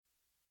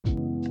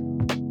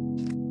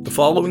The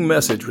following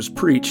message was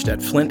preached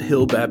at Flint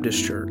Hill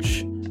Baptist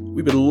Church.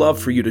 We would love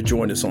for you to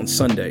join us on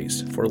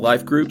Sundays for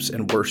life groups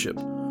and worship,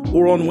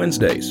 or on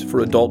Wednesdays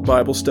for adult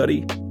Bible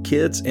study,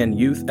 kids, and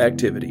youth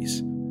activities.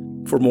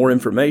 For more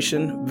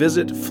information,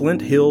 visit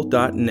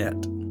flinthill.net.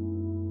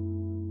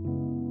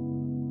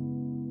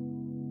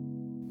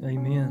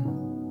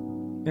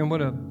 Amen. And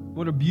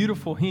what a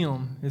beautiful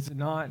hymn, is it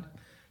not?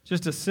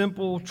 Just a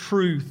simple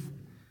truth.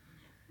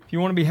 If you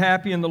want to be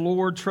happy in the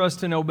Lord,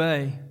 trust and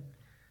obey.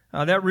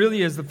 That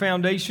really is the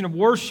foundation of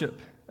worship,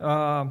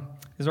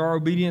 is our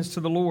obedience to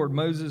the Lord.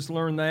 Moses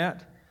learned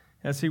that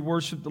as he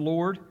worshiped the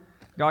Lord.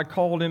 God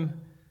called him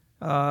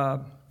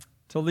to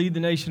lead the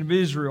nation of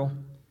Israel,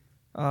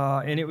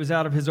 and it was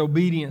out of his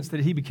obedience that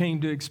he became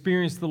to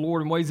experience the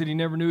Lord in ways that he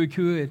never knew he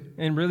could.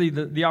 And really,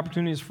 the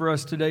opportunity is for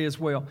us today as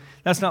well.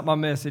 That's not my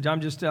message.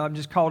 I'm just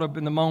caught up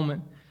in the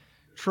moment.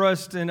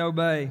 Trust and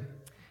obey.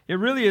 It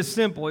really is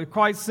simple. It's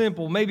quite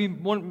simple.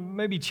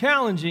 Maybe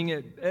challenging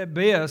at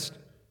best.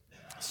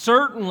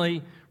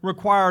 Certainly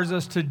requires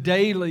us to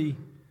daily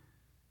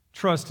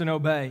trust and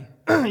obey.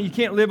 You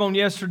can't live on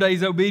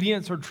yesterday's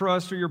obedience or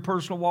trust or your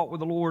personal walk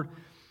with the Lord.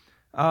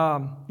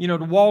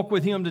 To walk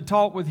with Him, to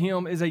talk with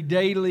Him is a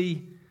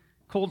daily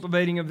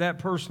cultivating of that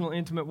personal,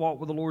 intimate walk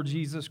with the Lord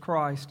Jesus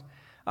Christ.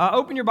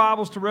 Open your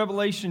Bibles to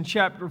Revelation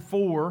chapter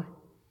 4.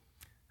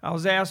 I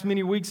was asked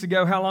many weeks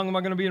ago, how long am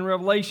I going to be in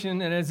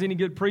Revelation? And as any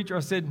good preacher,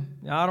 I said,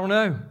 I don't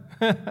know.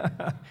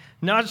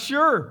 Not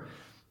sure.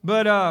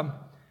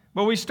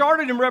 But we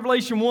started in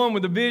Revelation 1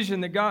 with a vision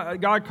that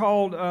God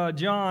called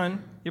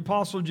John, the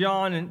Apostle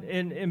John,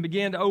 and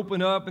began to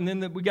open up. And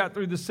then we got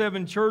through the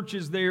 7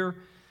 churches there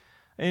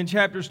in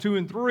chapters 2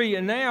 and 3.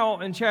 And now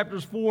in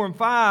chapters 4 and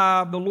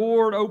 5, the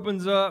Lord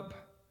opens up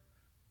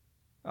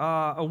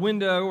a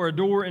window or a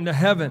door into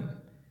heaven.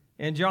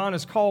 And John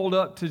is called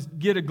up to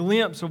get a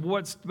glimpse of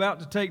what's about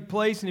to take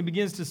place. And he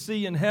begins to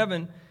see in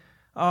heaven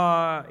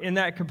in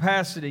that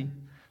capacity.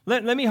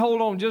 Let me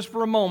hold on just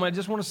for a moment. I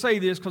just want to say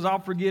this because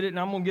I'll forget it and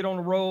I'm going to get on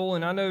a roll.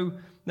 And I know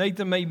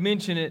Nathan may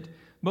mention it.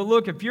 But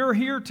look, if you're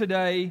here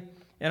today,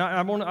 and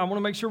I want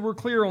to make sure we're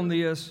clear on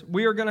this,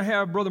 we are going to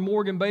have Brother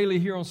Morgan Bailey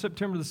here on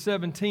September the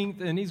 17th,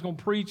 and he's going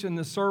to preach in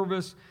the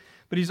service.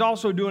 But he's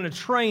also doing a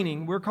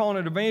training. We're calling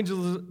it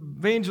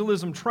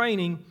evangelism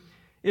training.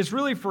 It's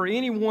really for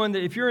anyone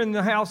that, if you're in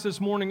the house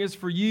this morning, it's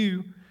for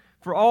you,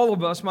 for all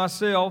of us,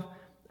 myself.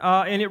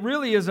 And it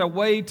really is a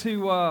way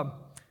to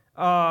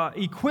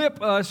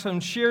equip us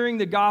on sharing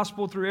the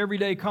gospel through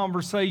everyday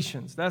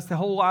conversations. That's the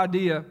whole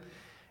idea.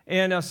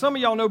 And some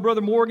of y'all know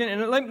Brother Morgan,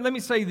 and let me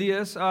say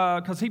this,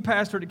 because he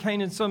pastored at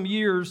Canaan some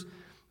years.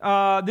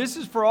 This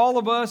is for all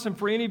of us and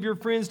for any of your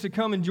friends to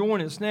come and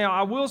join us. Now,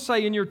 I will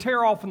say in your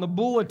tear-off in the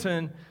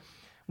bulletin,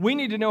 we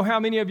need to know how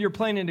many of you are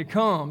planning to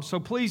come. So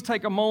please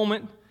take a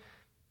moment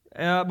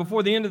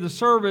before the end of the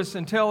service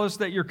and tell us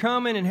that you're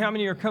coming and how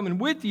many are coming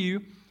with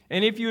you.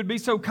 And if you would be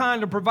so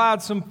kind to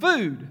provide some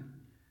food.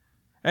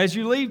 As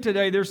you leave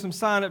today, there's some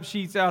sign-up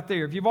sheets out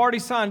there. If you've already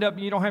signed up,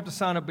 you don't have to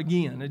sign up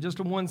again. There's just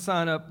a one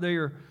sign-up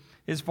there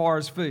as far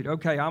as food.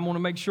 Okay, I want to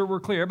make sure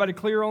we're clear. Everybody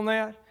clear on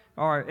that?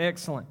 All right,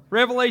 excellent.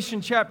 Revelation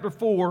chapter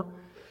 4.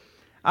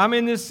 I'm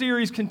in this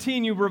series,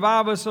 Continue,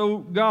 Revive Us, O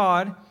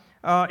God.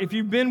 If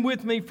you've been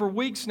with me for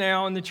weeks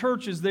now in the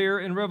churches there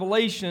in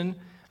Revelation,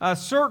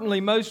 certainly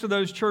most of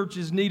those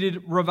churches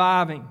needed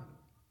reviving.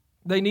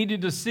 They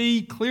needed to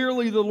see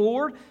clearly the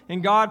Lord,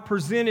 and God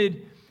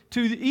presented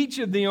to each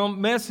of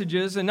them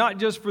messages, and not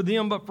just for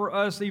them, but for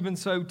us even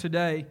so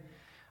today.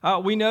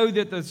 We know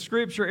that the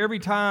Scripture, every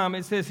time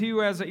it says, he who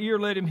has an ear,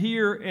 let him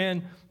hear,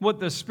 and what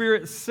the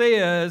Spirit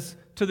says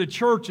to the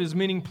churches,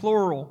 meaning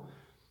plural.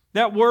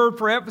 That word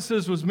for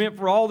Ephesus was meant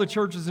for all the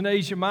churches in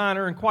Asia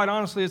Minor, and quite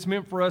honestly, it's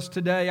meant for us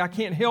today. I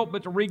can't help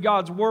but to read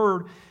God's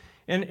Word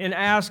and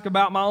ask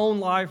about my own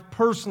life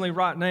personally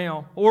right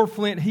now, or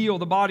Flint Hill,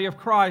 the body of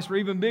Christ, or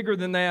even bigger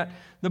than that,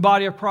 the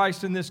body of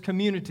Christ in this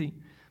community.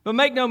 But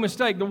make no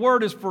mistake, the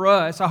Word is for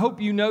us. I hope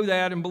you know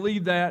that and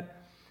believe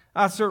that.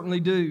 I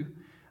certainly do.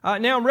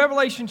 Now in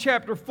Revelation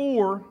chapter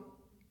 4,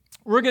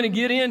 we're going to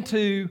get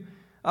into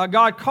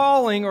God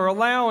calling or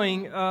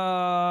allowing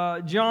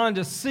John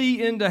to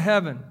see into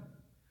heaven.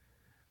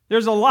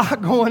 There's a lot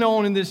going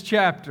on in this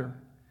chapter.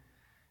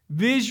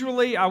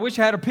 Visually, I wish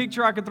I had a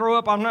picture I could throw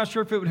up. I'm not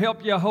sure if it would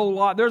help you a whole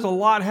lot. There's a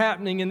lot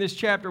happening in this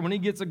chapter when he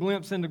gets a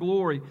glimpse into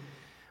glory.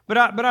 But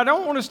I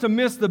don't want us to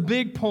miss the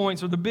big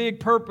points or the big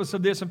purpose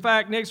of this. In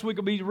fact, next week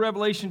will be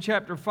Revelation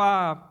chapter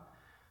 5.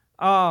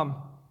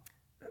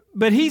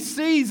 But he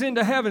sees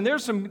into heaven.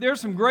 There's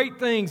some great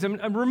things.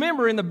 And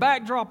remember, in the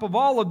backdrop of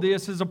all of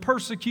this is a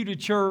persecuted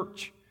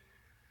church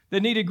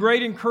that needed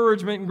great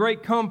encouragement and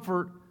great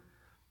comfort.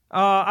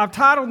 I've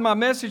titled my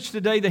message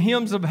today, The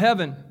Hymns of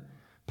Heaven,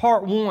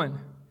 Part 1.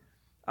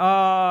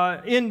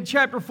 In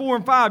chapter 4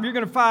 and 5, you're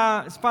going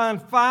to find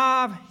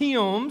 5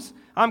 hymns.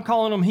 I'm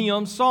calling them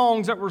hymns,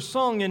 songs that were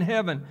sung in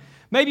heaven.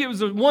 Maybe it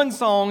was one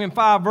song in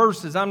 5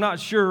 verses, I'm not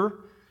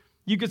sure.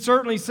 You could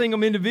certainly sing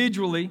them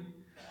individually.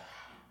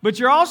 But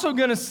you're also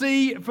going to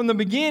see from the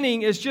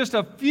beginning, it's just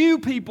a few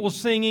people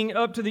singing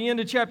up to the end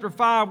of chapter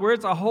 5, where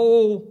it's a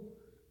whole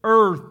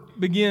earth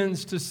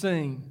begins to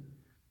sing.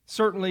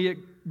 Certainly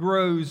it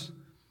grows.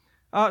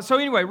 So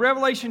anyway,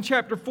 Revelation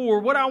chapter 4,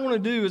 what I want to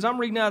do is I'm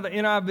reading out of the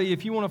NIV.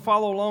 If you want to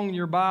follow along in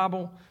your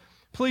Bible,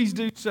 please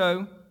do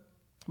so.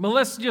 But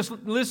let's just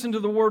listen to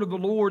the word of the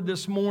Lord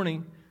this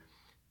morning.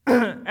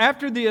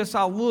 After this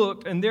I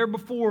looked, and there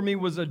before me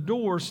was a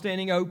door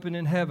standing open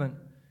in heaven.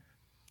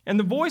 And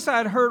the voice I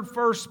had heard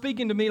first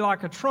speaking to me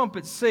like a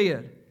trumpet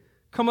said,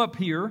 "Come up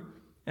here,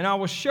 and I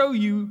will show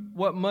you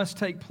what must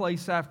take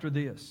place after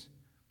this."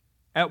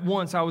 At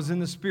once I was in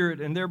the Spirit,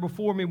 and there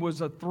before me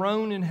was a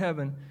throne in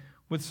heaven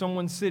with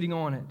someone sitting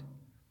on it.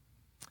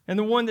 And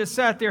the one that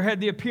sat there had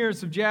the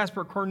appearance of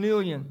jasper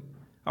carnelian.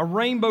 A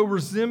rainbow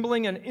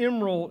resembling an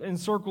emerald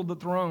encircled the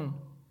throne.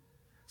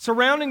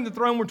 Surrounding the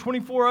throne were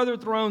 24 other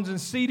thrones, and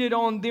seated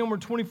on them were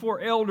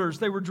 24 elders.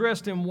 They were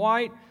dressed in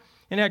white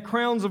and had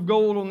crowns of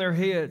gold on their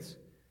heads.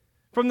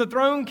 From the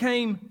throne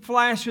came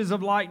flashes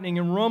of lightning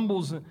and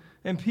rumbles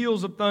and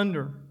peals of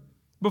thunder.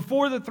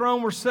 Before the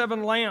throne were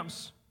 7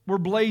 lamps were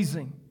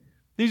blazing.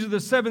 These are the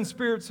 7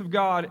 spirits of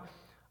God.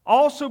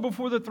 Also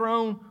before the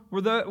throne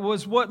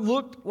was what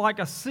looked like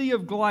a sea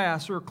of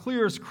glass, or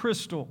clear as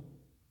crystal.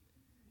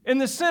 In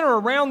the center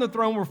around the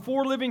throne were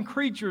 4 living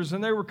creatures,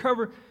 and they were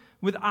covered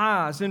with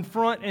eyes in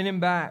front and in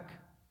back.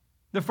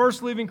 The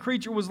first living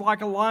creature was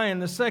like a lion,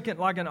 the second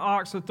like an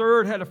ox, the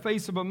third had a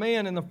face of a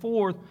man, and the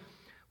fourth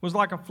was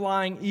like a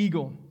flying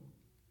eagle.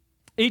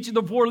 Each of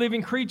the 4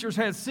 living creatures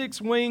had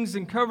 6 wings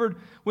and covered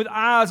with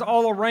eyes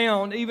all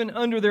around, even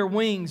under their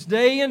wings.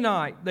 Day and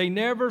night they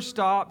never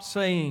stopped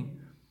saying,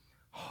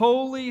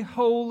 "Holy,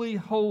 holy,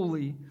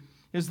 holy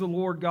is the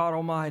Lord God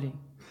Almighty,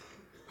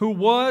 who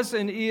was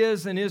and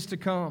is to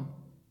come."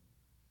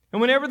 And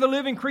whenever the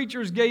living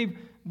creatures gave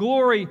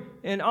glory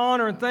and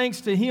honor and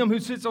thanks to Him who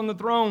sits on the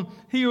throne,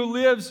 He who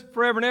lives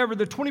forever and ever,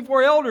 the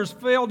 24 elders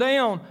fell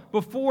down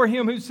before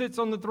Him who sits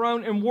on the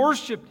throne and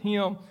worshiped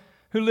Him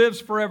who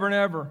lives forever and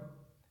ever.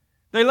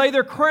 They lay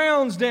their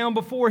crowns down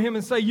before Him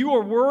and say, "You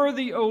are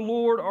worthy, O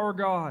Lord our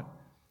God,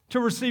 to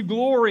receive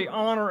glory,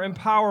 honor, and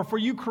power, for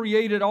You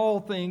created all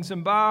things,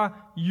 and by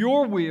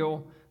Your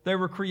will they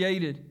were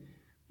created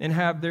and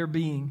have their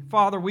being."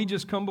 Father, we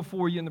just come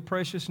before You in the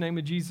precious name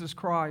of Jesus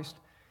Christ.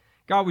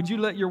 God, would You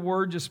let Your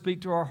word just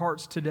speak to our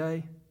hearts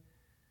today?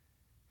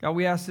 God,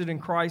 we ask it in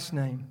Christ's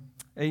name.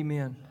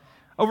 Amen.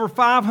 Over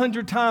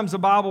 500 times the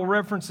Bible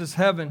references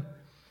heaven.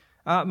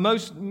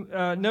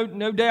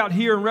 No doubt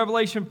here in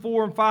Revelation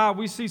 4 and 5,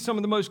 we see some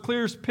of the most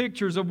clearest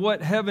pictures of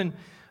what heaven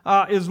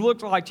is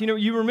looked like.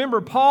 You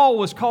remember Paul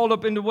was called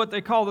up into what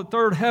they call the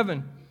third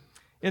heaven.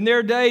 In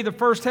their day, the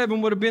first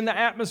heaven would have been the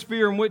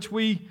atmosphere in which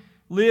we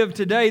live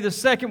today. The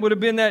second would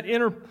have been that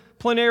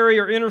interplanetary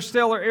or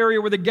interstellar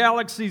area where the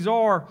galaxies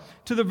are.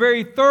 To the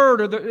very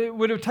third, it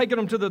would have taken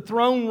them to the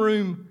throne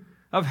room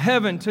of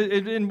heaven,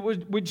 in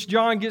which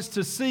John gets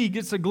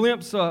a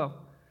glimpse of.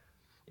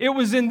 It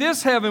was in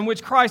this heaven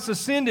which Christ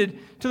ascended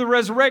to the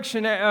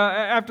resurrection,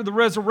 after the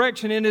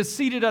resurrection, and is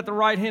seated at the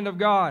right hand of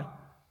God.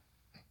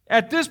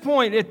 At this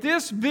point, at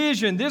this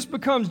vision, this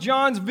becomes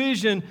John's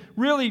vision,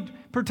 really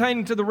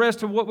pertaining to the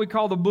rest of what we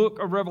call the book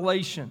of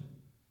Revelation.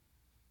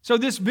 So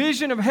this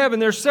vision of heaven,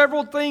 there's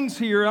several things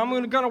here. I'm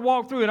going to kind of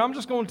walk through it. I'm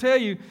just going to tell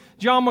you,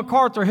 John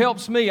MacArthur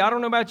helps me. I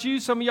don't know about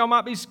you. Some of y'all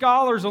might be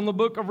scholars on the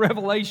book of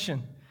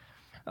Revelation.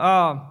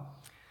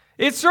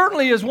 It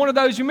certainly is one of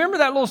those. You remember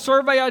that little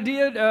survey I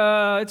did?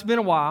 It's been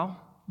a while.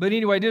 But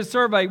anyway, I did a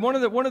survey. One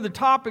of the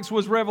topics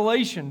was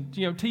Revelation,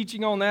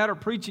 teaching on that or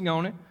preaching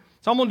on it.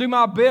 So I'm going to do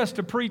my best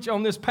to preach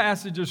on this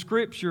passage of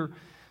Scripture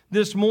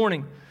this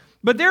morning.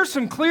 But there's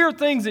some clear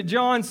things that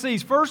John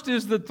sees. First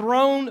is the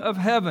throne of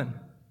heaven.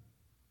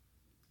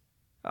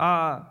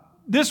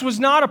 This was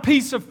not a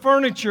piece of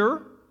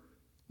furniture,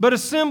 but a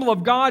symbol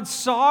of God's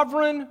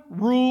sovereign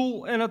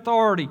rule and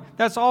authority.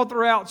 That's all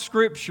throughout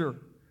Scripture.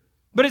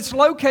 But it's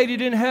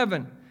located in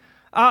heaven.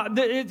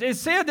 It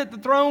said that the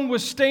throne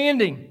was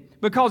standing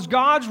because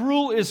God's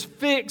rule is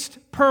fixed,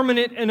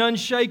 permanent, and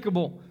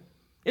unshakable.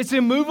 It's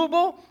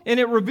immovable, and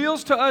it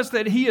reveals to us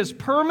that He is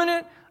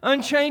permanent,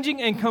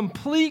 unchanging, and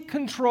complete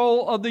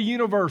control of the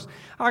universe.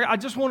 I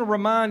just want to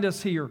remind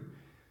us here.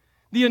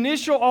 The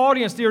initial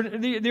audience,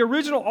 the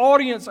original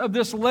audience of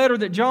this letter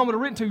that John would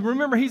have written to,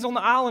 remember he's on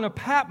the island of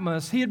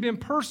Patmos. He had been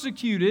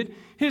persecuted,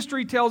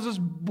 history tells us,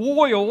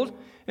 boiled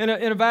in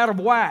a vat of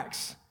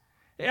wax.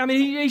 I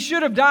mean, he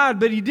should have died,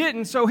 but he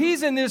didn't. So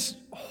he's in this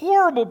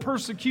horrible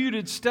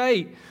persecuted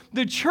state.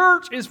 The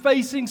church is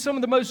facing some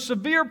of the most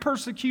severe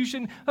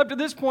persecution up to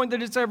this point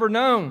that it's ever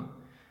known.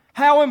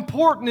 How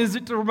important is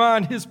it to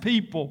remind His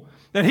people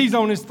that He's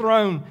on His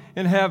throne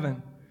in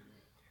heaven?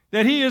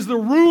 That He is the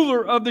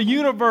ruler of the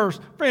universe.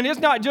 Friend, it's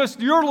not just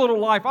your little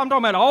life. I'm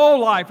talking about all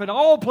life in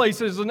all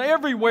places and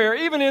everywhere,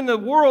 even in the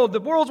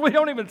worlds we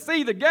don't even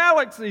see, the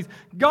galaxies.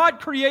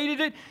 God created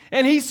it,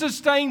 and He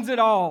sustains it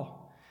all.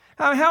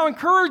 How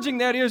encouraging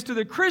that is to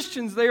the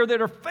Christians there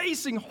that are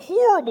facing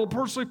horrible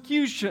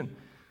persecution.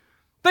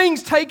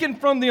 Things taken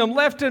from them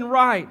left and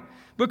right.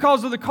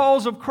 because of the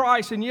cause of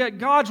Christ. And yet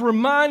God's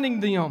reminding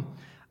them,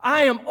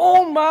 I am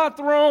on my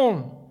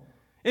throne.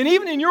 And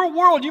even in your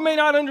world, you may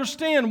not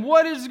understand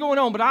what is going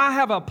on, but I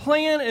have a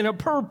plan and a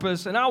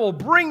purpose, and I will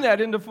bring that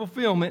into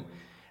fulfillment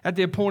at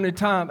the appointed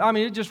time. I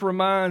mean, it just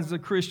reminds the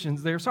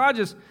Christians there. So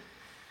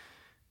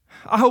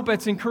I hope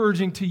that's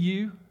encouraging to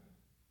you.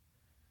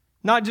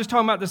 Not just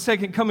talking about the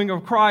second coming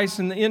of Christ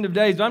and the end of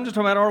days, but I'm just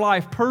talking about our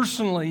life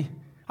personally.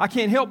 I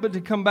can't help but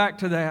to come back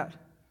to that.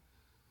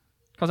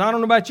 Because I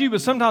don't know about you,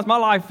 but sometimes my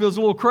life feels a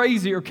little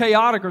crazy or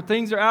chaotic or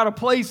things are out of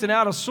place and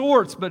out of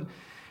sorts. But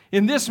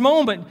in this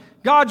moment,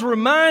 God's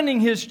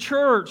reminding His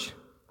church,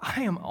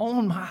 I am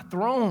on my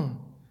throne.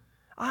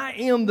 I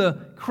am the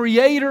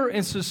creator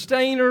and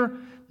sustainer.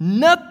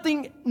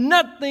 Nothing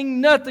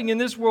in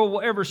this world will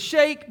ever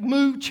shake,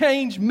 move,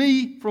 change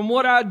me from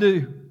what I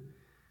do.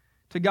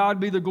 To God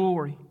be the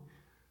glory.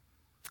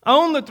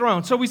 On the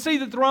throne. So we see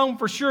the throne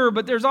for sure,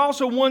 but there's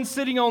also one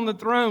sitting on the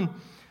throne.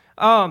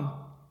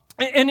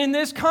 And in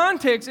this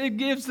context, it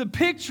gives the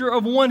picture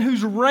of one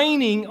who's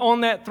reigning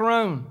on that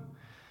throne.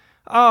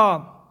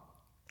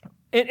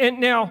 And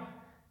now,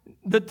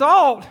 the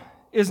thought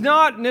is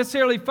not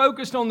necessarily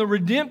focused on the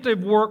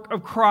redemptive work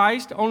of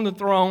Christ on the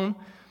throne,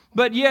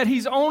 but yet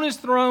He's on His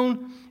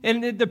throne,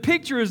 and the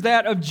picture is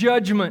that of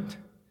judgment.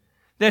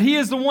 That He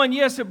is the one,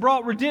 yes, that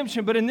brought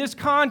redemption, but in this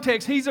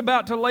context, He's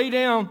about to lay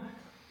down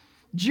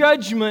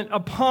judgment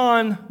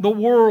upon the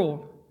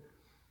world.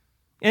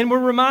 And we're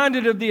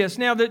reminded of this.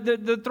 Now,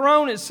 the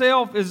throne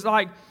itself is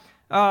like,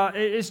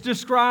 it's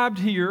described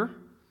here.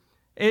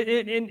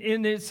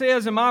 And it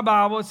says in my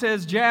Bible, it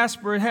says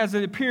jasper. It has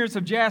the appearance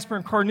of jasper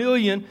and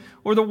carnelian,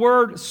 or the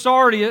word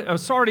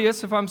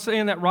sardius, if I'm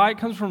saying that right,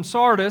 comes from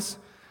Sardis.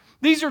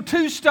 These are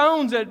two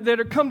stones that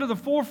have come to the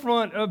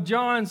forefront of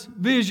John's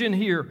vision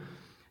here.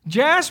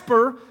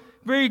 Jasper,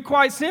 very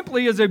quite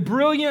simply, is a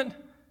brilliant,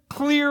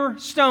 clear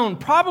stone,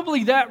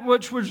 probably that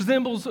which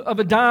resembles of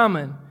a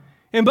diamond.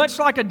 And much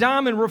like a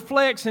diamond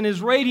reflects and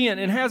is radiant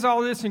and has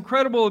all this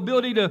incredible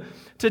ability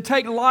to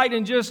take light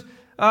and just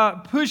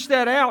push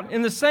that out.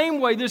 In the same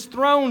way, this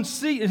throne,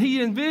 he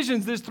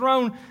envisions this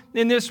throne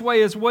in this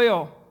way as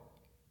well.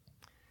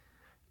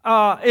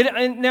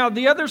 And now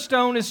the other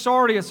stone is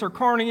sardius or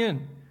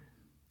carnelian.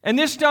 And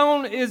this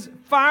stone is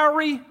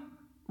fiery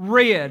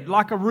red,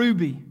 like a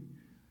ruby.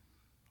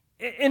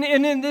 And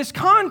in this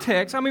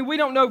context, I mean, we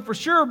don't know for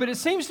sure, but it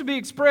seems to be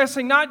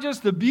expressing not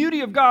just the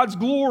beauty of God's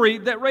glory,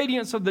 that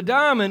radiance of the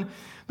diamond,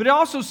 but it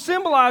also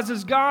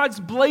symbolizes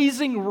God's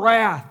blazing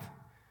wrath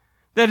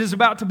that is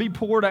about to be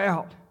poured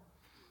out.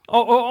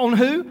 On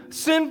who?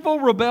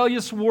 Sinful,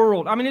 rebellious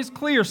world. I mean, it's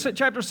clear,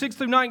 chapter 6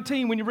 through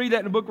 19, when you read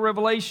that in the book of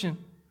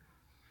Revelation.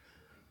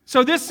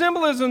 So this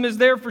symbolism is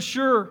there for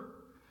sure.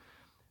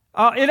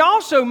 It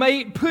also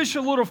may push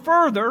a little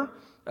further.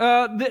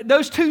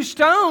 Those two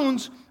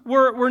stones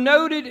were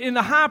noted in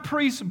the high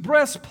priest's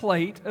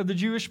breastplate of the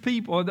Jewish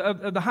people,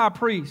 of the high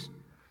priest.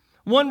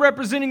 One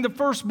representing the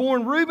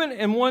firstborn Reuben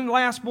and one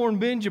lastborn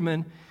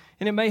Benjamin.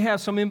 And it may have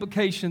some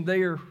implication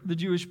there for the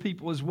Jewish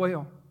people as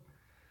well.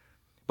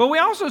 But we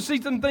also see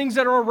some things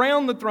that are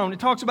around the throne. It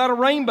talks about a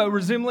rainbow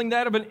resembling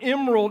that of an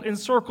emerald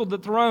encircled the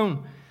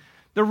throne.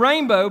 The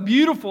rainbow,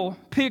 beautiful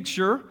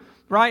picture,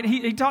 right?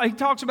 He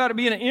talks about it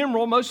being an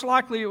emerald. Most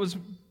likely it was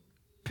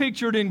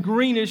pictured in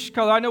greenish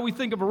color. I know we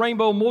think of a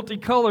rainbow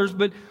multicolors,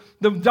 but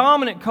the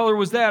dominant color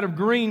was that of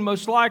green,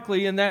 most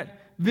likely in that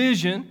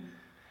vision.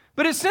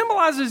 But it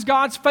symbolizes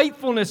God's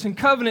faithfulness and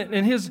covenant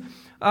and His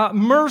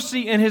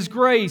mercy and His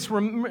grace.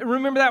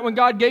 Remember that when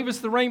God gave us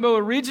the rainbow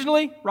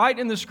originally, right,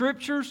 in the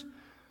Scriptures?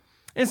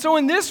 And so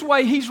in this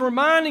way, He's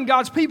reminding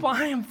God's people,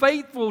 I am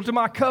faithful to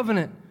my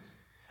covenant.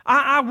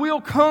 I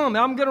will come.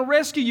 I'm going to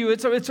rescue you.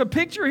 It's a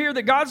picture here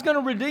that God's going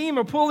to redeem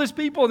or pull His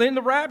people in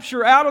the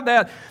rapture out of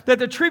that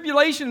the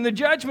tribulation and the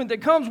judgment that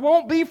comes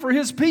won't be for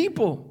His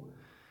people.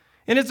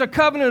 And it's a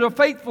covenant of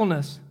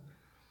faithfulness.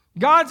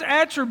 God's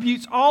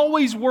attributes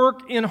always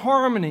work in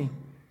harmony.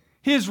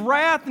 His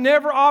wrath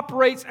never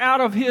operates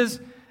out of His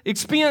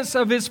expense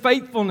of His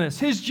faithfulness.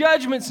 His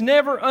judgments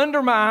never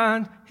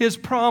undermine His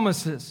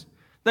promises.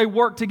 They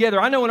work together.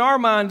 I know in our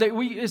mind that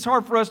it's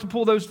hard for us to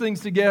pull those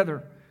things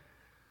together.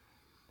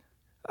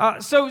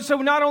 So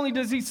not only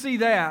does He see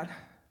that,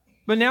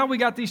 but now we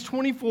got these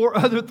 24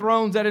 other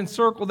thrones that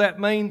encircle that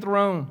main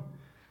throne.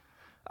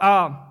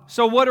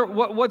 So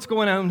what's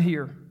going on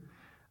here?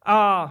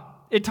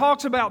 It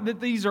talks about that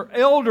these are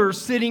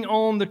elders sitting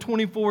on the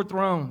 24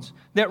 thrones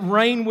that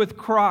reign with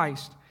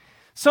Christ.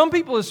 Some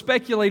people have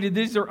speculated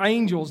these are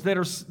angels that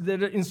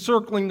are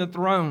encircling the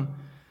throne.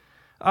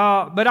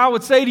 But I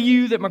would say to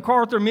you that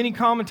MacArthur, many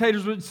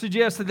commentators would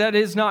suggest that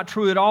is not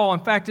true at all.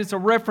 In fact, it's a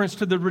reference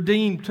to the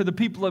redeemed, to the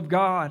people of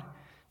God,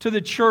 to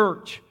the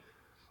church.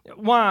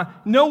 Why?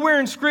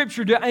 Nowhere in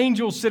Scripture do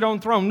angels sit on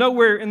thrones.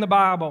 Nowhere in the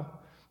Bible.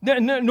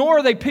 Nor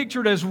are they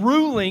pictured as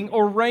ruling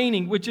or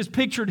reigning, which is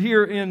pictured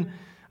here in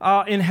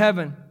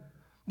heaven.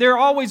 They're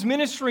always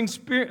ministering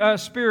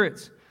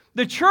spirits.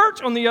 The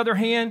church, on the other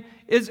hand,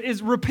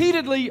 is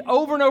repeatedly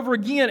over and over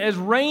again as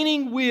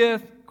reigning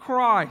with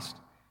Christ.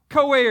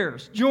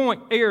 co-heirs,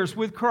 joint heirs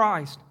with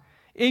Christ,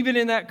 even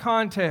in that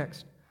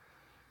context.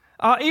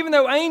 Even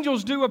though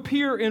angels do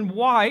appear in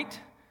white,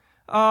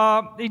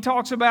 he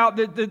talks about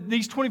that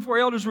these 24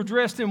 elders were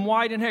dressed in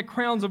white and had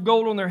crowns of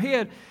gold on their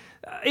head.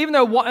 Even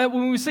though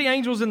when we see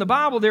angels in the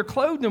Bible, they're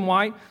clothed in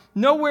white,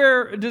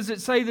 nowhere does it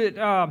say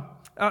that,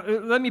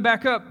 let me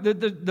back up,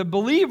 the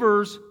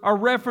believers are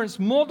referenced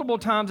multiple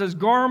times as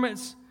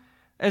garments,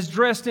 as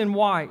dressed in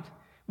white.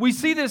 We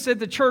see this at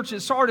the church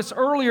at Sardis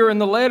earlier in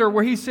the letter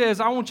where he says,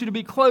 I want you to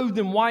be clothed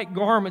in white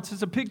garments.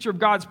 It's a picture of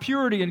God's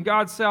purity and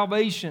God's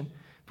salvation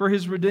for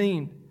His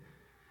redeemed.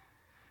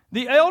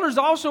 The elders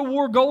also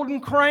wore golden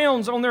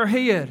crowns on their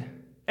head,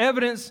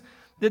 evidence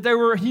that they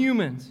were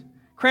humans.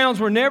 Crowns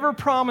were never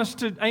promised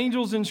to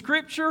angels in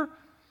Scripture,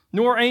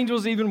 nor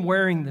angels even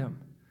wearing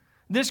them.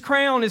 This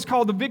crown is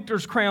called the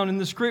victor's crown in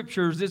the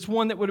Scriptures. It's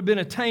one that would have been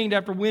attained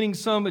after winning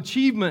some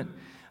achievement.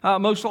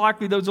 Most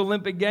likely those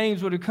Olympic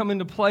Games would have come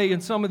into play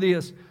in some of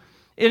this.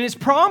 And it's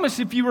promised,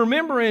 if you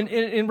remember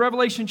in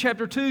Revelation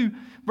chapter 2,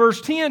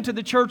 verse 10, to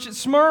the church at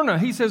Smyrna.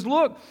 He says,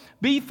 look,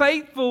 be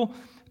faithful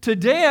to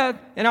death,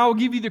 and I will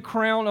give you the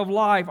crown of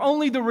life.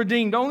 Only the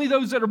redeemed, only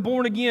those that are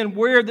born again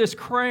wear this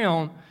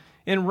crown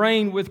and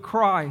reign with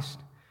Christ.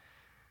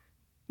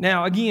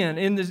 Now, again,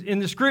 in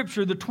the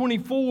Scripture, the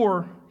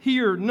 24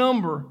 here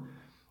number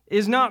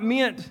is not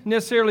meant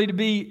necessarily to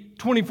be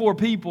 24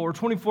 people or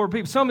 24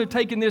 people. Some have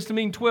taken this to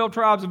mean 12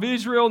 tribes of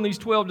Israel and these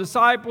 12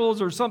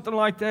 disciples or something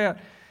like that.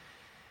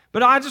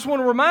 But I just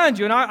want to remind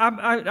you, and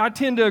I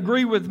tend to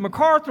agree with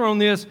MacArthur on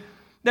this,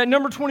 that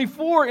number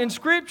 24 in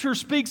Scripture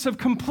speaks of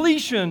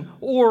completion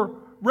or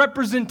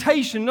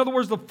representation. In other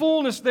words, the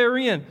fullness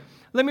therein.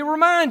 Let me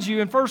remind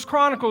you, in 1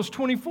 Chronicles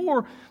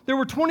 24, there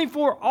were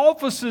 24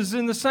 offices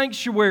in the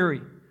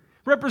sanctuary,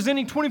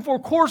 representing 24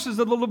 courses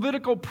of the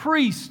Levitical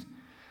priest.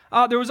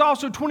 There was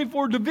also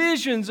 24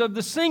 divisions of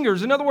the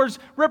singers. In other words,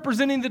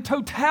 representing the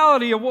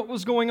totality of what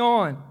was going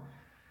on.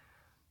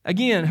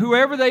 Again,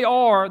 whoever they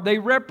are, they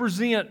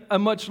represent a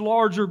much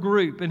larger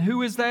group. And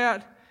who is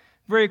that?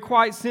 Very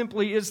quite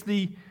simply, it's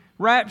the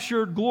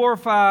raptured,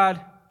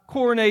 glorified,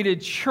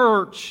 coronated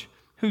church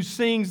who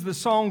sings the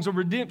songs of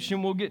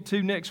redemption we'll get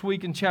to next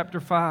week in chapter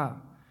 5.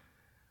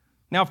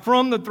 Now,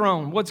 from the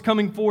throne, what's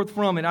coming forth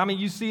from it? I mean,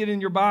 you see it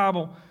in your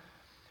Bible.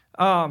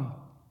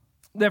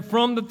 That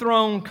from the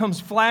throne comes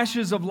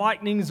flashes of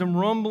lightnings and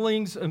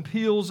rumblings and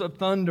peals of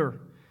thunder.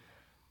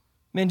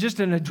 Man, just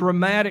in a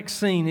dramatic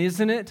scene,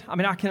 isn't it? I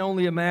mean, I can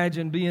only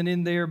imagine being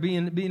in there,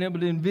 being able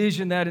to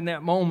envision that in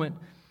that moment.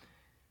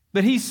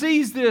 But he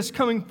sees this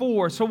coming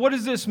forth. So what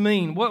does this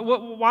mean?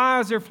 Why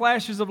is there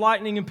flashes of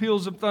lightning and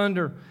peals of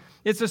thunder?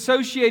 It's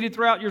associated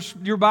throughout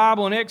your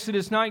Bible in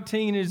Exodus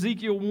 19 and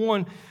Ezekiel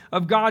 1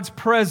 of God's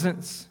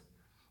presence.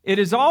 It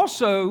is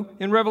also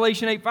in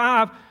Revelation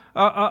 8:5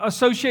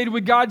 associated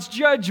with God's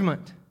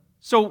judgment.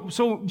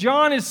 So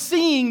John is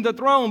seeing the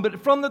throne,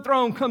 but from the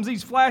throne comes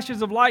these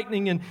flashes of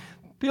lightning and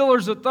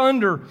pillars of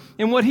thunder.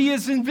 And what he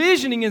is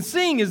envisioning and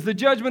seeing is the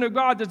judgment of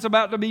God that's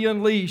about to be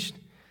unleashed.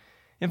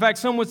 In fact,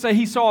 some would say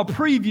he saw a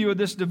preview of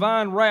this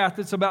divine wrath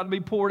that's about to be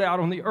poured out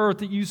on the earth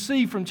that you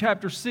see from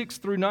chapter 6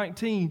 through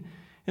 19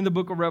 in the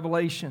book of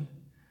Revelation.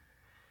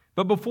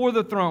 But before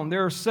the throne,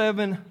 there are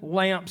 7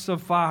 lamps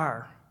of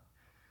fire.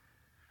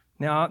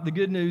 Now, the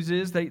good news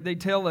is they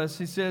tell us,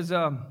 he says,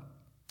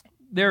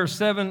 there are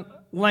 7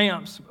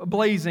 lamps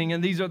blazing,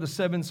 and these are the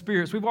 7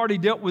 spirits. We've already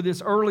dealt with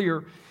this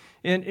earlier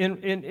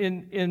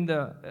in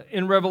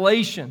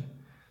Revelation.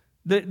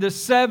 The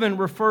 7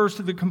 refers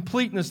to the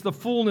completeness, the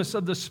fullness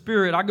of the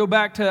Spirit. I go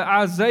back to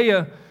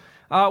Isaiah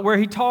where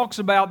he talks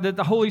about that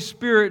the Holy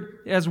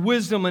Spirit has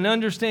wisdom and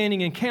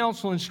understanding and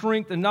counsel and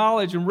strength and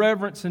knowledge and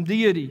reverence and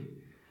deity.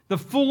 The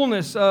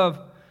fullness of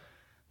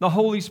the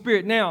Holy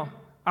Spirit. Now,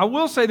 I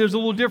will say there's a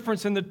little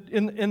difference in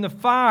the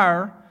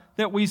fire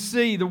that we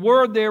see. The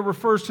word there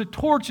refers to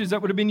torches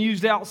that would have been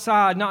used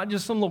outside, not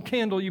just some little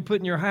candle you put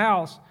in your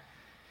house.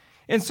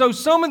 And so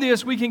some of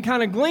this we can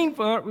kind of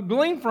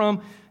glean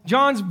from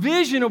John's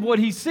vision of what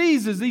he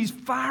sees as these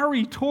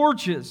fiery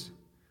torches.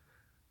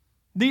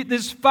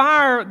 This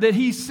fire that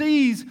he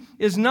sees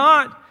is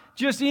not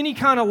just any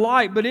kind of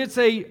light, but it's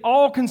a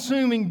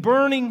all-consuming,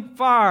 burning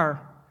fire.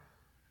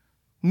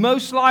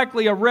 Most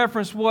likely a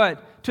reference,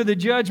 what? To the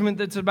judgment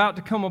that's about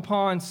to come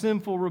upon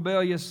sinful,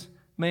 rebellious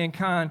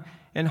mankind.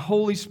 And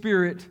Holy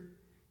Spirit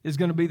is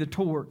going to be the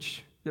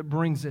torch that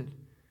brings it.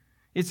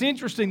 It's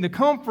interesting, the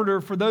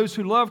comforter for those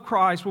who love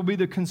Christ will be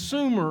the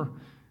consumer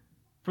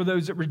for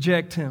those that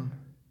reject Him.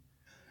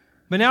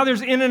 But now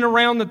there's in and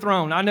around the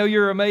throne. I know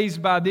you're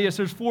amazed by this.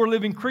 There's 4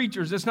 living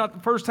creatures. It's not the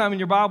first time in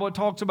your Bible it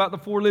talks about the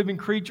 4 living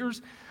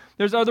creatures.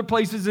 There's other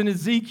places in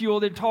Ezekiel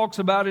that talks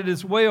about it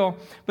as well.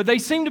 But they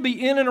seem to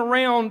be in and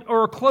around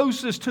or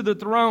closest to the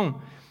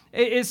throne.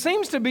 It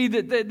seems to be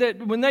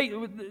that when they,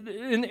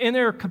 in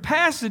their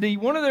capacity,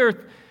 one of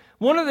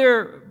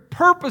their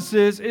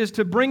purposes is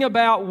to bring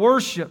about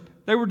worship.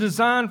 They were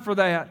designed for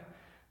that,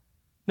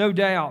 no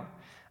doubt.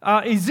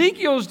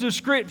 Ezekiel's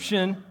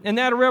description and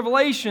that of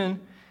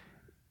Revelation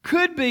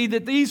could be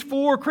that these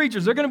 4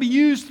 creatures, they're going to be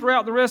used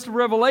throughout the rest of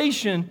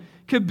Revelation,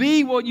 could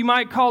be what you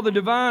might call the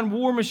divine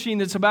war machine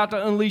that's about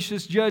to unleash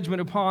this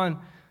judgment upon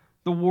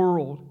the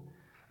world.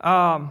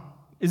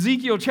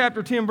 Ezekiel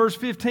chapter 10, verse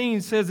 15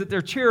 says that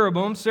they're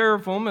cherubim,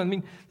 seraphim. I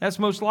mean, that's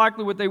most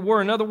likely what they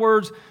were. In other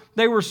words,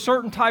 they were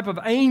certain type of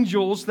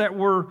angels that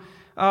were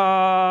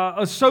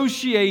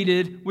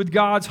associated with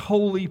God's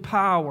holy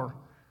power.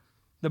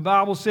 The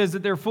Bible says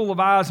that they're full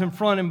of eyes in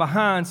front and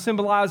behind,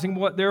 symbolizing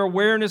what? Their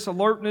awareness,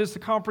 alertness, the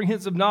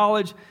comprehensive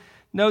knowledge.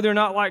 No, they're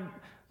not like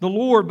the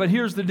Lord, but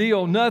here's the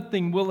deal.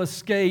 Nothing will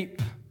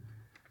escape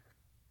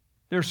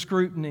their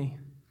scrutiny.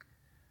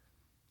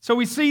 So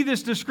we see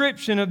this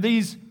description of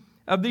these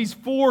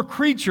four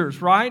creatures,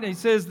 right? He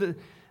says that,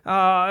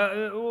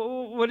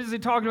 what is he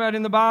talking about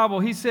in the Bible?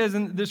 He says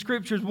in the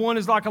Scriptures, one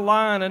is like a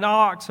lion, an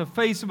ox, a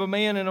face of a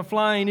man, and a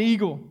flying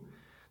eagle.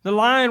 The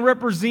lion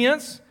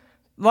represents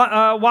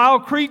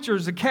wild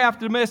creatures, the calf,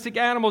 domestic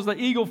animals, the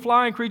eagle,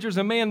 flying creatures,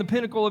 and man, the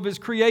pinnacle of his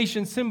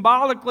creation.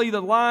 Symbolically,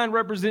 the lion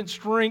represents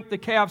strength, the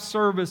calf,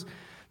 service,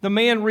 the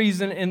man,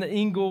 reason, and the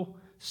eagle,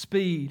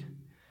 speed.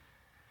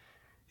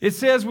 It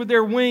says with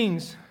their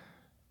wings,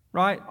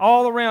 right,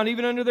 all around,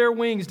 even under their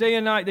wings, day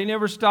and night, they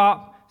never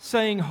stop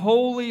saying,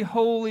 "Holy,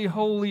 holy,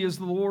 holy is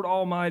the Lord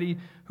Almighty,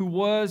 who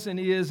was and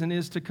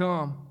is to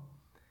come."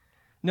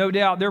 No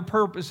doubt their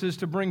purpose is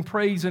to bring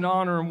praise and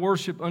honor and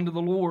worship unto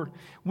the Lord.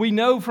 We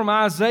know from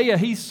Isaiah,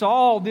 he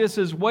saw this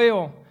as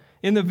well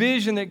in the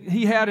vision that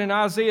he had in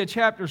Isaiah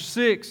chapter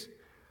 6.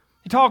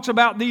 He talks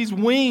about these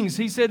wings.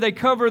 He said they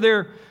cover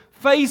their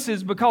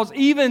faces because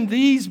even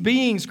these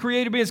beings,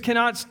 created beings,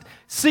 cannot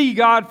see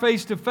God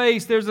face to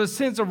face. There's a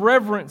sense of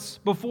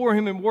reverence before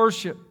Him in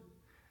worship.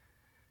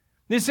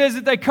 It says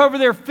that they cover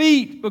their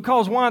feet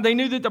because why? They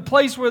knew that the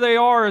place where they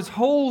are is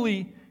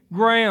holy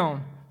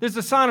ground. There's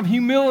a sign of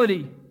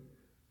humility.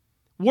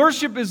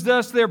 Worship is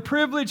thus their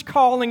privilege,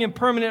 calling, and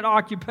permanent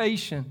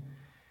occupation.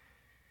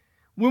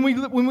 When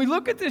we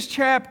look at this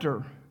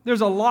chapter, there's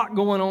a lot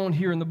going on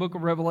here in the book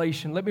of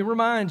Revelation. Let me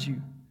remind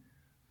you,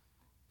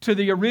 to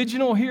the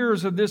original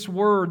hearers of this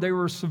word, they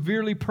were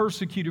severely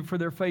persecuted for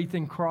their faith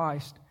in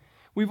Christ.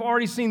 We've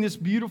already seen this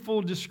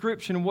beautiful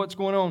description of what's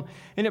going on.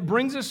 And it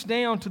brings us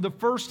down to the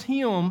first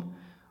hymn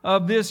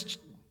of this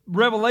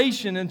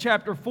Revelation in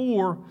chapter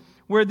 4,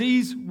 where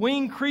these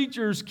winged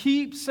creatures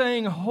keep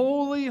saying,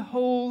 "Holy,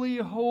 holy,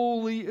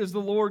 holy is the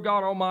Lord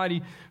God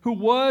Almighty, who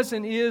was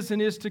and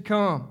is to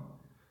come."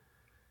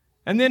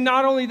 And then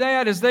not only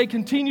that, as they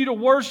continue to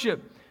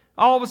worship,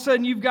 all of a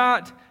sudden you've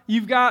got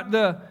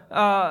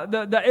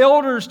the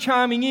elders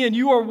chiming in.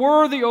 "You are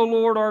worthy, O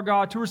Lord our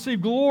God, to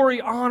receive glory,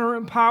 honor,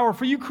 and power.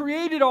 For you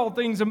created all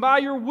things, and by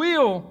your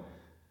will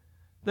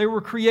they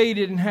were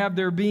created and have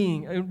their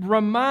being."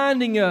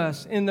 Reminding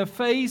us, in the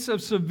face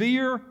of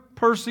severe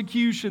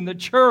persecution, the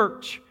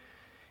church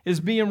is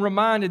being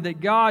reminded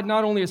that God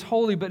not only is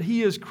holy, but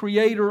He is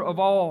creator of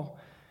all.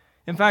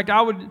 In fact,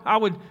 I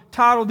would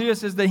title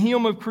this as the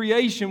hymn of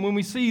creation. When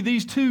we see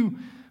these two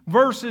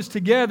verses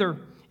together,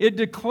 it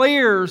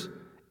declares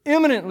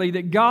imminently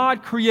that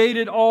God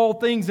created all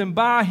things, and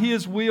by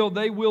His will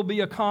they will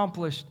be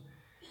accomplished.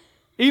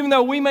 Even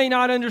though we may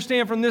not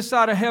understand from this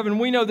side of heaven,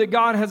 we know that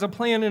God has a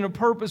plan and a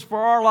purpose for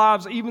our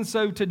lives, even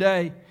so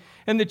today.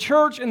 And the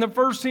church in the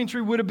first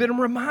century would have been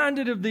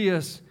reminded of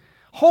this,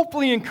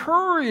 hopefully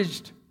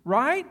encouraged,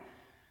 right?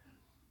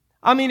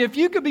 I mean, if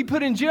you could be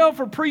put in jail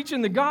for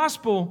preaching the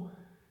gospel,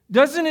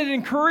 doesn't it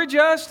encourage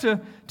us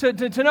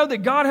to know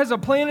that God has a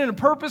plan and a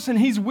purpose and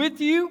He's with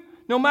you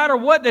no matter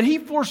what, that He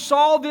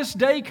foresaw this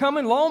day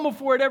coming long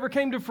before it ever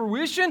came to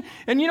fruition?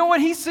 And you know what?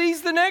 He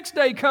sees the next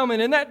day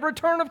coming and that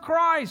return of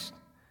Christ.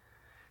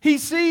 He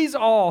sees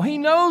all. He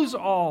knows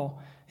all.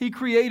 He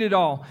created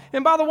all.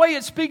 And by the way,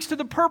 it speaks to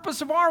the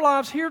purpose of our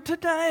lives here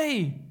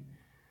today.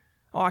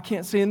 Oh, I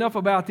can't say enough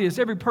about this.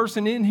 Every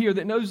person in here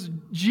that knows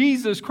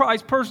Jesus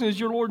Christ personally as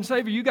your Lord and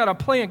Savior, you got a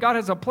plan. God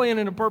has a plan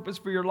and a purpose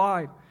for your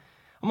life.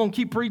 I'm going to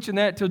keep preaching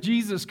that till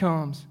Jesus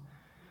comes.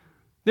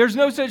 There's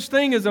no such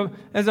thing as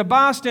a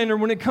bystander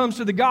when it comes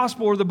to the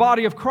gospel or the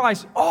body of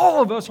Christ.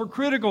 All of us are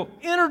critical,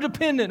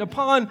 interdependent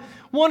upon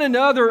one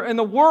another and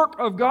the work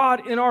of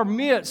God in our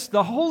midst,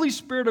 the Holy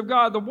Spirit of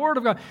God, the Word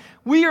of God.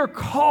 We are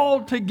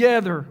called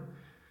together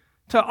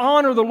to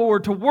honor the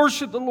Lord, to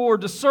worship the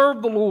Lord, to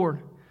serve the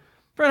Lord.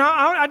 Friend,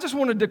 I just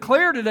want to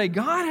declare today,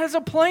 God has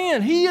a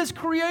plan. He is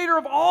creator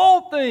of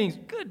all things.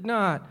 Good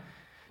night.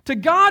 To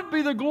God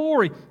be the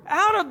glory.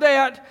 Out of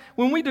that,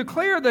 when we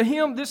declare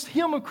this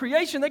hymn of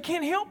creation, they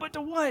can't help but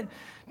to what?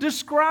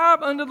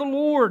 Describe unto the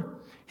Lord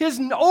His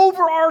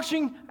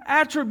overarching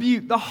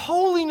attribute, the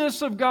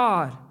holiness of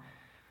God.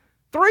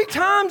 3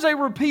 times they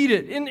repeat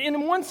it.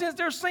 In one sense,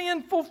 they're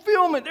saying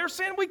fulfillment. They're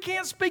saying we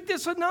can't speak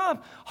this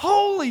enough.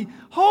 Holy,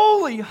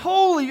 holy,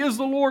 holy is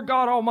the Lord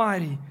God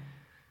Almighty.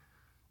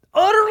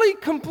 Utterly,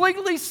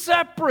 completely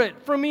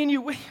separate from me and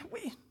you.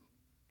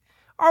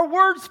 Our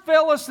words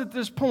fail us at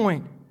this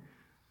point.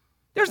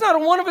 There's not a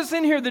one of us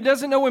in here that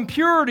doesn't know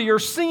impurity or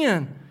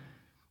sin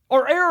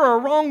or error or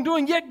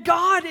wrongdoing, yet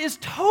God is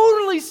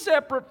totally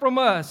separate from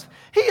us.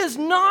 He is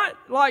not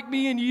like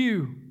me and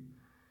you.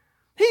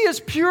 He is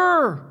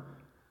pure,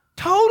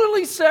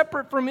 totally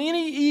separate from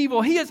any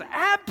evil. He is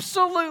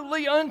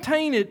absolutely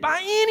untainted by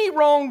any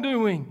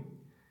wrongdoing.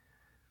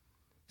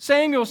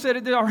 Samuel said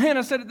it, or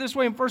Hannah said it this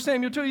way in 1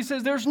 Samuel 2. He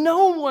says, there's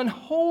no one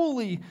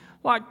holy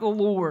like the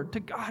Lord. To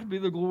God be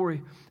the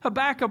glory.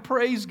 Habakkuk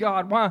praised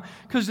God. Why?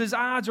 Because his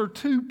eyes are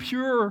too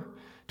pure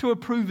to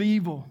approve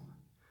evil.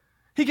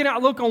 He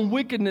cannot look on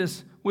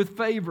wickedness with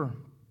favor.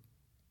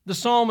 The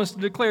psalmist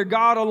declared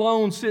God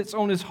alone sits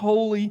on his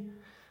holy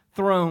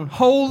throne.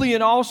 Holy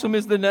and awesome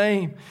is the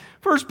name.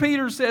 1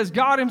 Peter says,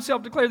 God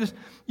himself declared this,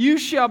 you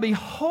shall be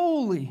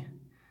holy,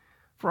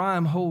 for I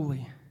am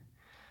holy.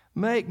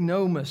 Make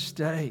no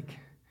mistake.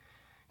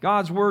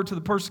 God's word to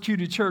the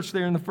persecuted church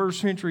there in the first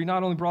century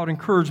not only brought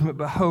encouragement,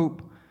 but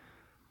hope.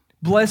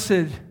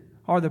 Blessed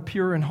are the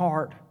pure in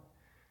heart,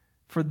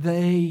 for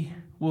they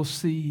will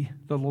see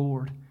the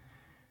Lord.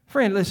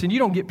 Friend, listen, you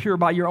don't get pure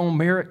by your own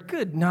merit.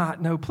 Good night.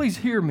 No, please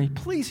hear me.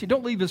 Please,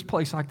 don't leave this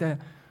place like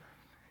that.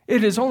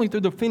 It is only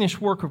through the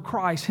finished work of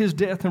Christ, His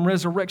death and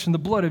resurrection, the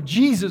blood of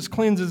Jesus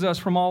cleanses us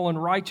from all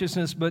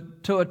unrighteousness.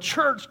 But to a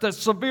church that's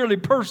severely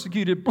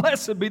persecuted,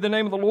 blessed be the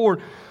name of the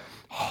Lord.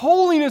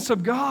 Holiness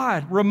of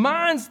God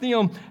reminds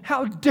them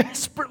how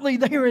desperately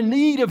they are in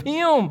need of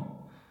Him.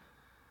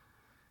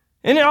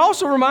 And it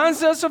also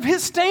reminds us of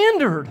His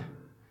standard,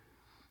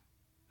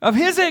 of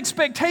His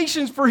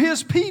expectations for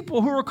His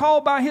people who are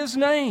called by His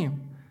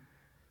name.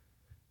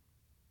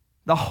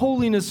 The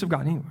holiness of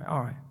God. Anyway,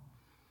 all right.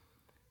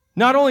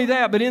 Not only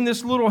that, but in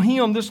this little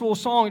hymn, this little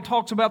song, it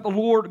talks about the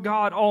Lord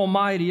God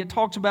Almighty. It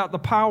talks about the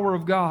power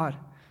of God.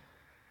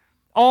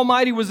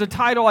 Almighty was a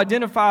title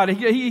identified.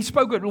 He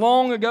spoke it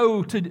long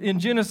ago in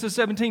Genesis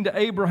 17 to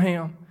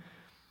Abraham.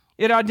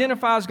 It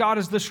identifies God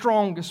as the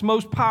strongest,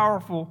 most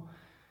powerful,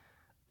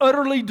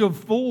 utterly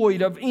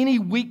devoid of any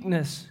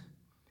weakness,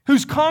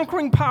 whose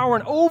conquering power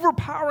and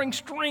overpowering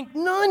strength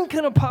none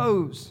can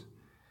oppose.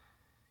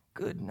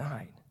 Good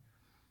night.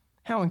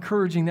 How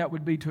encouraging that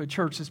would be to a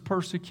church that's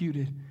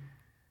persecuted,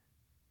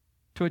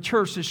 to a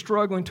church that's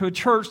struggling, to a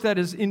church that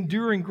is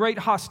enduring great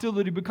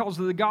hostility because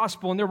of the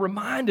gospel. And they're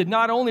reminded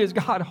not only is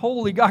God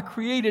holy, God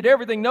created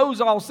everything,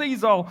 knows all,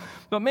 sees all,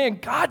 but man,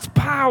 God's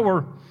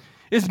power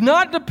is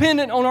not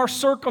dependent on our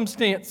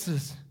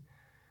circumstances.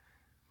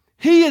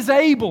 He is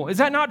able. Is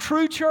that not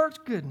true, church?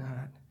 Good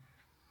night.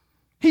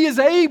 He is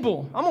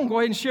able. I'm going to go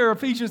ahead and share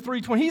Ephesians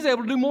 3:20. He's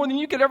able to do more than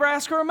you could ever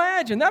ask or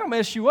imagine. That'll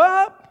mess you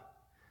up.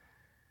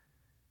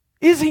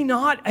 Is He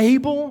not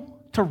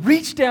able to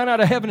reach down out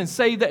of heaven and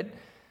save that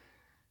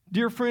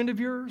dear friend of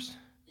yours?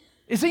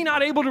 Is He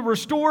not able to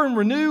restore and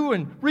renew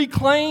and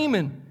reclaim?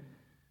 And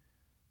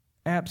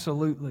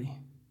absolutely.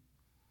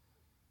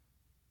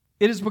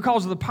 It is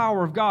because of the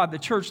power of God the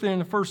church there in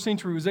the first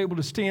century was able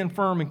to stand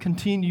firm and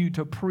continue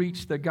to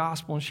preach the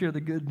gospel and share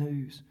the good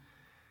news.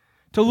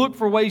 To look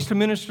for ways to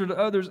minister to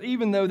others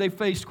even though they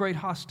faced great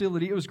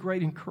hostility. It was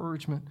great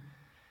encouragement.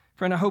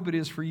 Friend, I hope it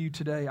is for you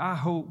today. I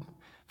hope.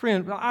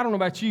 Friend, I don't know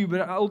about you,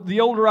 but the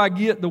older I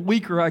get, the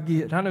weaker I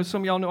get. I know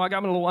some of y'all know I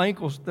got my little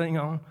ankles thing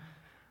on.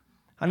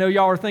 I know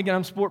y'all are thinking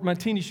I'm sporting my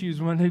tennis shoes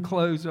with my new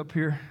clothes up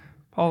here.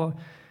 Paula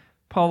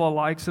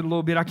likes it a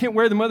little bit. I can't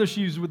wear them other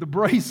shoes with the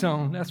brace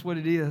on. That's what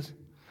it is.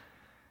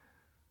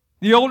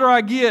 The older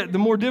I get, the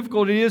more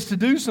difficult it is to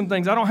do some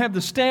things. I don't have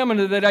the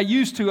stamina that I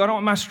used to.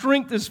 My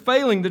strength is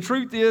failing. The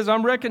truth is,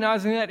 I'm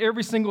recognizing that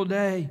every single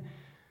day.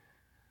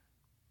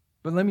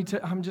 But let me tell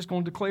you, I'm just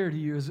going to declare to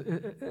you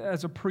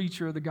as a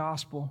preacher of the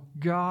gospel,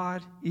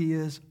 God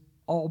is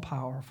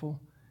all-powerful.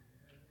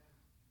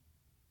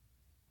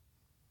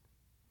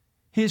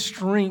 His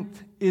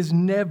strength is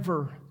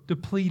never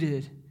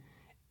depleted.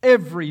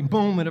 Every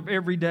moment of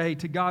every day,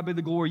 to God be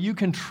the glory. You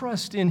can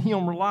trust in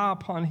Him, rely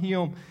upon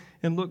Him,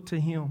 and look to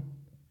Him.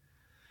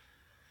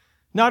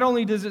 Not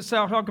only does it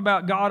talk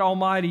about God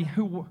Almighty,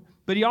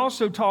 but He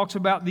also talks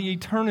about the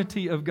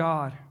eternity of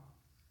God.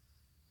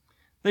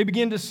 They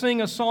begin to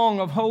sing a song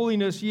of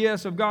holiness,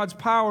 yes, of God's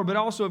power, but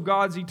also of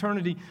God's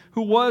eternity,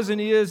 who was and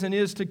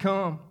is to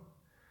come.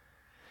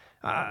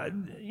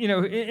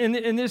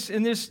 In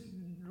this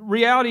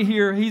reality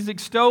here, He's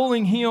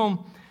extolling Him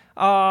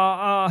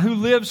who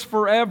lives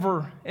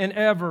forever and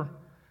ever.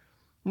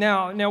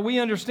 Now we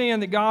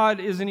understand that God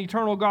is an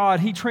eternal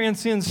God. He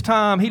transcends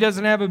time. He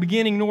doesn't have a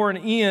beginning nor an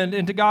end,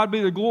 and to God be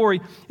the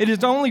glory. It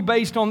is only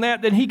based on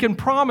that He can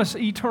promise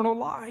eternal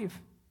life.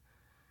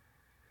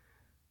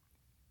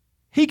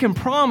 He can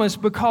promise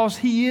because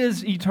He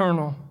is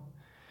eternal.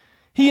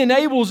 He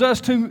enables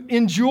us to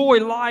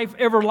enjoy life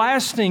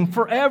everlasting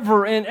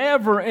forever and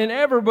ever and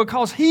ever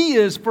because He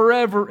is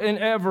forever and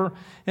ever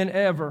and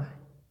ever.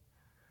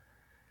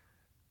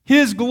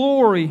 His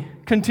glory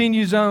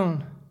continues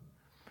on.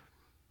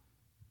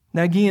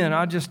 Now again,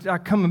 I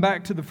coming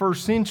back to the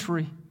first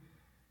century.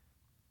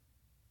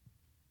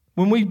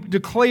 When we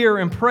declare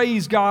and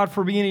praise God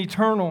for being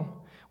eternal,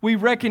 we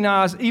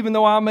recognize, even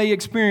though I may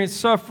experience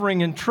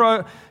suffering and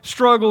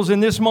struggles in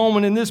this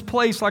moment, in this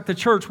place like the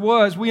church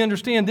was, we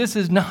understand this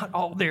is not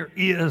all there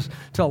is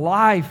to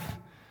life.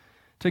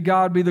 To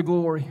God be the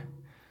glory.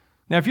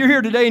 Now, if you're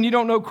here today and you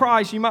don't know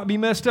Christ, you might be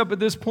messed up at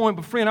this point,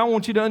 but friend, I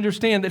want you to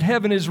understand that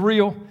heaven is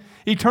real.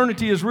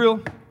 Eternity is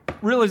real.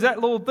 Real as that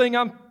little thing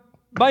I'm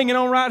banging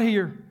on right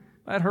here.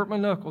 That hurt my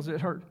knuckles.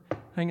 It hurt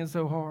hanging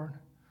so hard.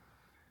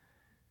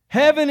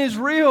 Heaven is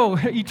real.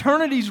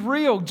 Eternity's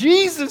real.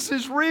 Jesus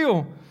is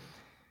real.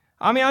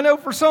 I mean, I know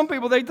for some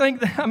people they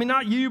think,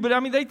 not you,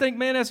 but they think,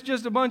 man, that's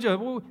just a bunch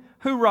of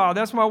hoorah.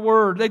 That's my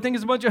word. They think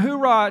it's a bunch of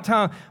hoorah at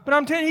times. But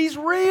I'm telling you, He's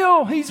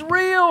real. He's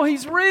real.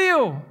 He's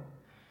real.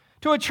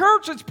 To a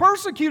church that's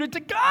persecuted,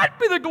 to God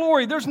be the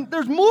glory. There's more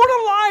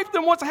to life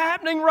than what's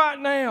happening right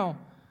now.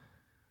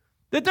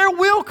 That there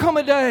will come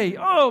a day,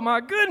 oh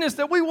my goodness,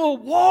 that we will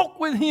walk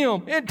with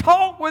Him and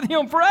talk with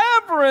Him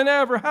forever and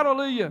ever.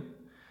 Hallelujah.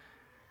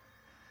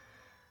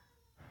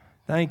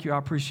 Thank you. I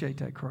appreciate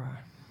that cry.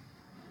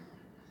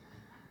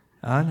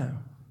 I know.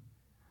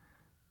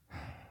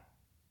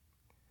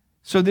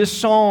 So this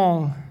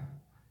song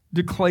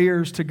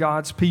declares to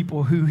God's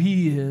people who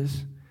He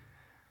is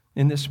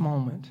in this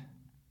moment.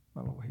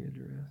 My little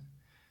headdress.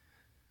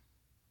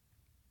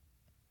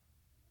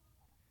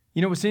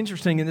 You know what's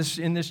interesting in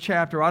this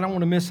chapter, I don't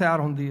want to miss out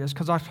on this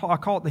because I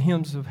call it the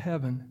hymns of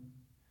heaven.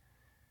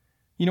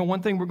 You know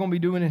one thing we're going to be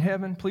doing in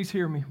heaven? Please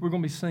hear me. We're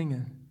going to be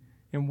singing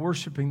and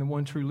worshiping the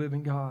one true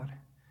living God.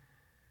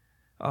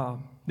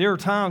 There are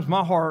times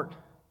my heart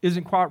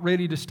isn't quite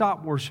ready to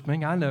stop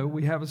worshiping. I know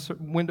we have a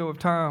certain window of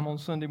time on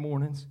Sunday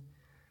mornings.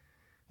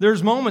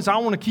 There's moments I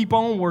want to keep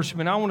on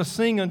worshiping. I want to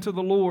sing unto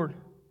the Lord.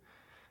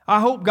 I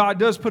hope God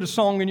does put a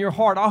song in your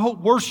heart. I hope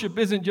worship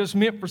isn't just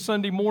meant for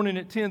Sunday morning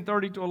at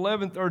 10:30 to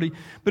 11:30,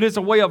 but it's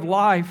a way of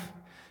life.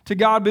 To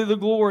God be the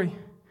glory.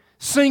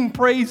 Sing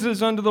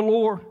praises unto the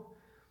Lord.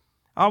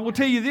 I will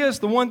tell you this,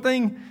 the one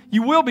thing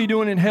you will be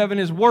doing in heaven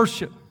is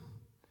worship.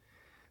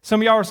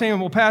 Some of y'all are saying,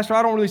 well, Pastor,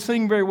 I don't really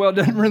sing very well. It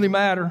doesn't really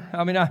matter.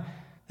 It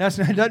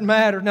doesn't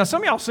matter. Now,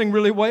 some of y'all sing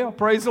really well.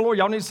 Praise the Lord.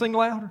 Y'all need to sing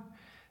louder.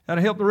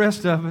 That'll help the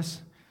rest of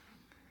us.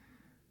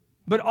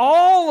 But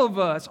all of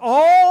us,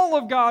 all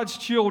of God's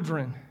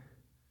children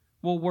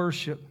will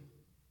worship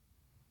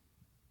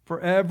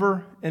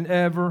forever and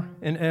ever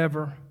and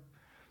ever.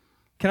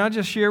 Can I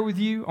just share with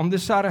you, on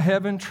this side of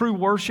heaven, true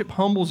worship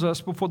humbles us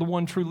before the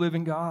one true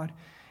living God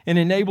and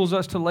enables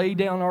us to lay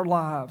down our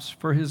lives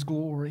for His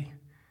glory.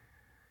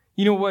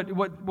 You know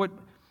what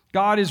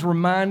God is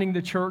reminding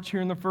the church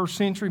here in the first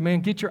century? Man,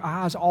 get your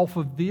eyes off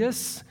of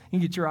this and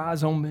get your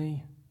eyes on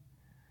me.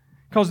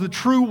 Because the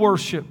true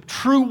worship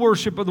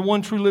of the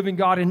one true living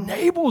God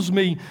enables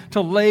me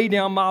to lay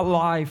down my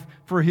life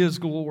for His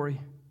glory.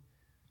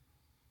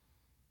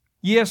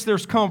 Yes,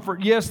 there's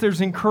comfort. Yes,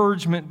 there's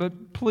encouragement.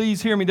 But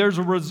please hear me. There's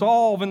a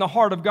resolve in the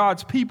heart of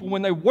God's people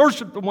when they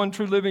worship the one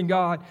true living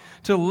God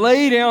to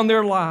lay down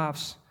their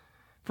lives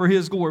for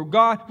His glory.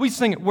 God, we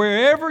sing it.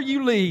 Wherever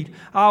you lead,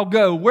 I'll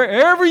go.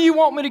 Wherever you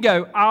want me to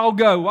go, I'll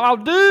go. I'll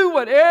do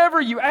whatever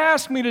you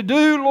ask me to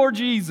do, Lord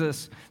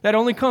Jesus. That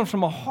only comes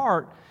from a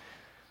heart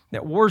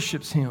that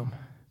worships Him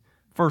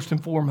first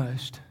and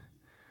foremost.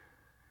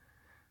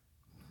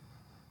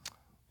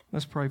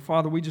 Let's pray.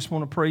 Father, we just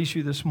want to praise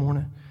You this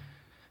morning.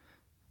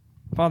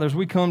 Father, as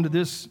we come to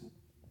this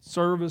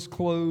service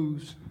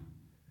close,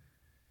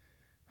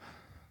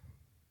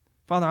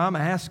 Father, I'm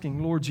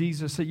asking, Lord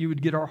Jesus, that You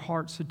would get our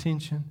heart's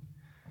attention.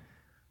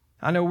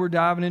 I know we're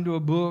diving into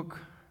a book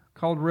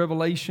called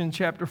Revelation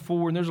chapter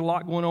 4, and there's a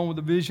lot going on with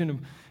the vision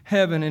of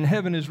heaven, and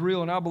heaven is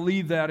real, and I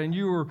believe that, and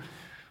You are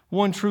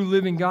one true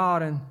living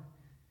God.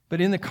 But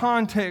in the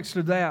context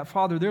of that,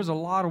 Father, there's a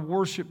lot of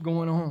worship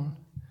going on.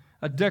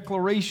 A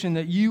declaration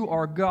that You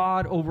are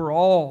God over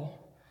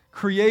all,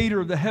 creator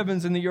of the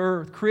heavens and the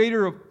earth,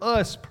 creator of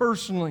us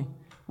personally,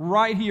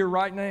 right here,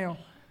 right now.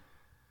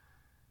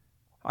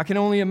 I can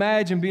only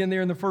imagine being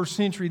there in the first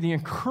century, the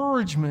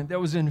encouragement that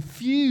was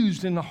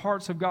infused in the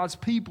hearts of God's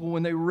people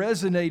when they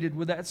resonated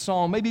with that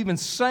song, maybe even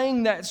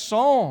sang that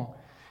song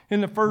in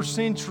the first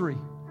century.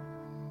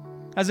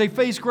 As they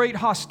faced great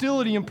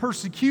hostility and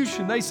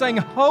persecution, they sang,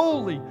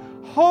 "Holy,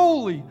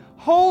 holy,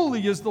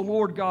 holy is the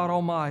Lord God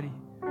Almighty."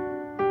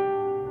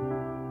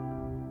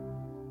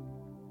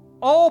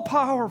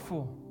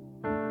 All-powerful,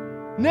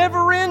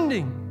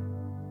 never-ending.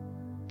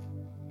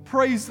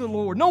 Praise the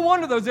Lord. No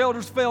wonder those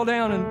elders fell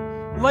down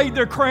and laid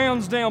their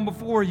crowns down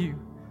before You.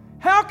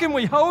 How can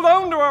we hold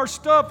on to our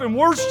stuff and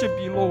worship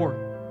You, Lord?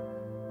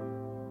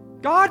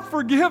 God,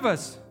 forgive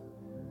us.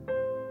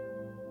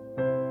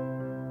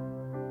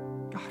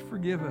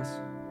 Forgive us.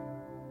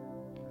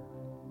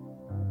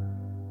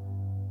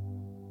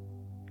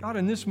 God,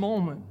 in this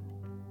moment,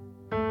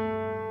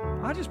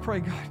 I just pray,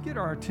 God, get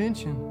our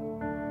attention.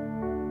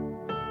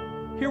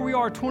 Here we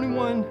are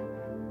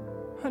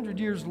 2,100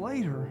 years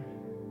later.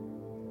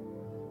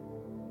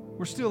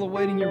 We're still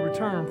awaiting Your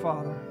return,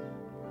 Father.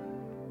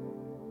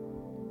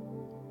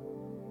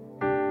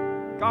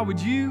 God, would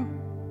You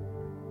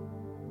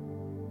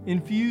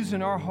infuse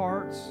in our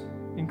hearts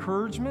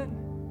encouragement,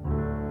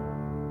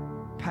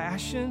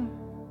 passion,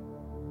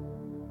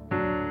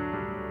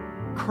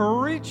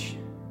 courage,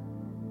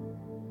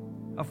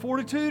 a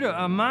fortitude,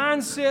 a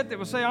mindset that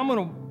will say, I'm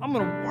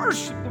gonna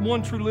worship the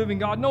one true living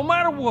God no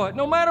matter what,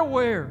 no matter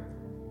where.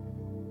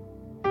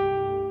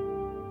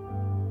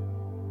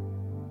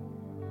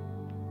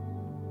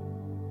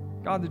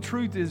 God, the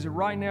truth is that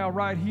right now,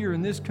 right here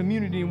in this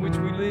community in which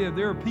we live,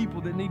 there are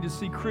people that need to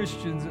see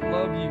Christians that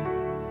love you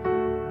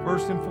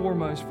first and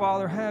foremost.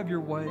 Father, have your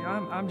way.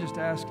 I'm just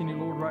asking you,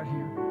 Lord, right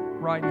here,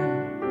 right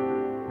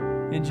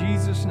now. In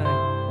Jesus' name,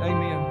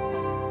 amen.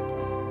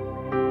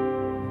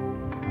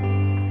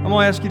 I'm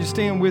going to ask you to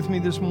stand with me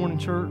this morning,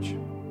 church.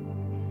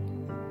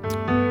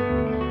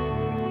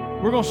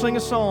 We're going to sing a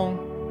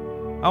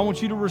song. I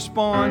want you to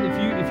respond.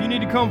 If you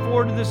need to come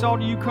forward to this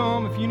altar, you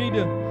come. If you need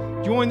to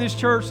join this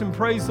church and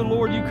praise the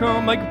Lord, you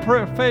come. Make a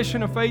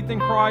profession of faith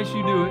in Christ,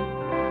 you do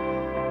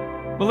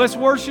it. But let's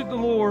worship the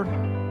Lord.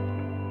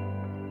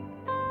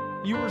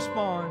 You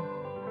respond.